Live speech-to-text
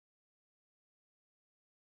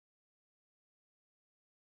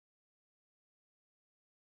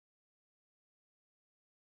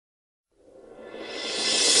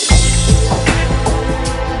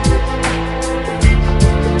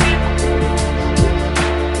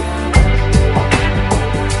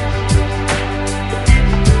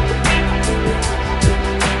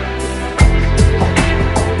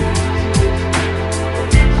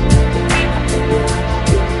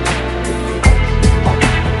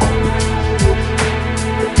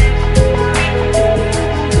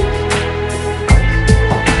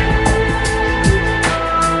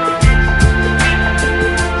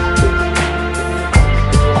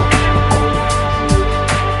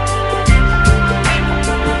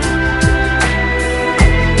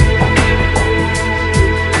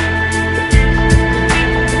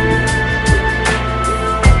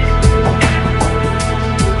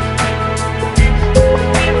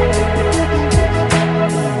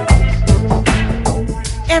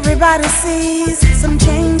Everybody sees some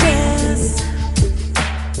changes.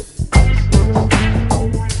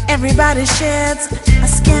 Everybody sheds a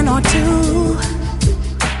skin or two.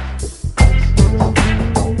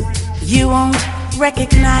 You won't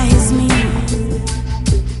recognize me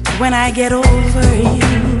when I get over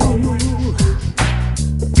you.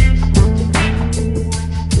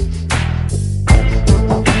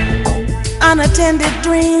 Unattended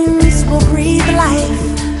dreams will breathe life.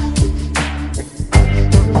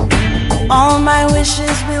 All my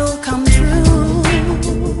wishes will come true,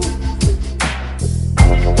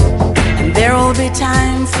 and there will be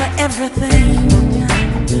time for everything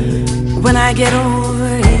when I get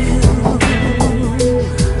over you.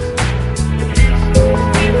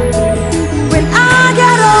 When I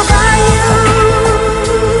get over you,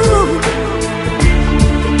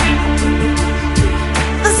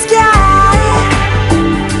 the sky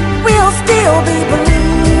will still be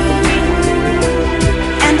blue,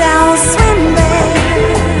 and I'll swim there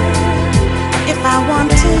if I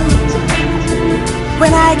want to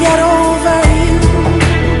when I get over you.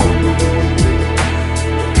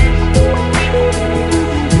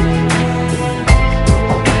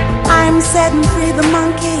 I'm setting free the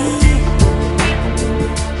monkey.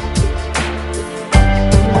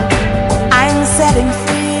 I'm setting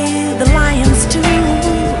free the lions too.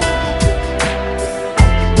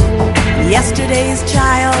 Yesterday's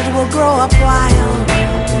child will grow up wild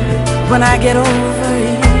when I get over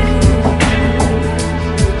you.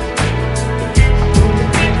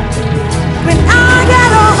 When I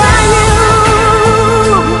get over you,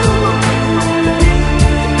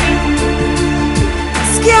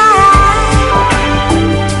 sky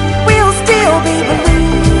will still be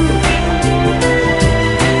blue,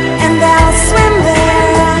 and I'll swim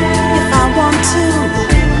there if I want to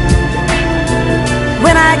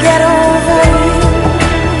when I get over you.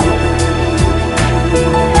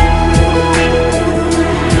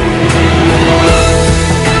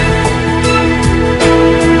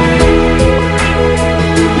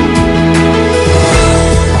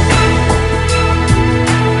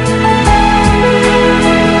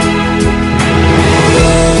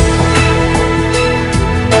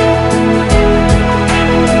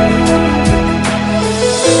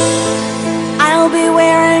 I'll be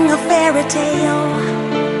wearing a fairy tale.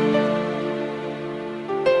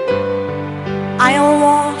 I'll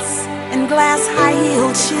waltz in glass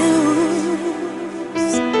high-heeled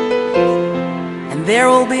shoes, and there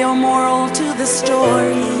will be a moral to the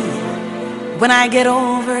story when I get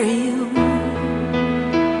over you.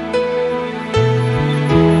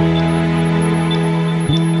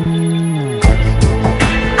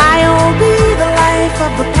 I'll be the life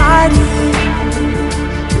of the party.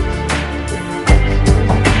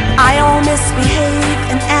 I'll misbehave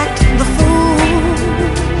and act the fool,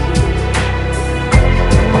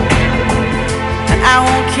 and I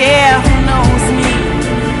won't care who knows me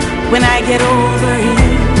when I get over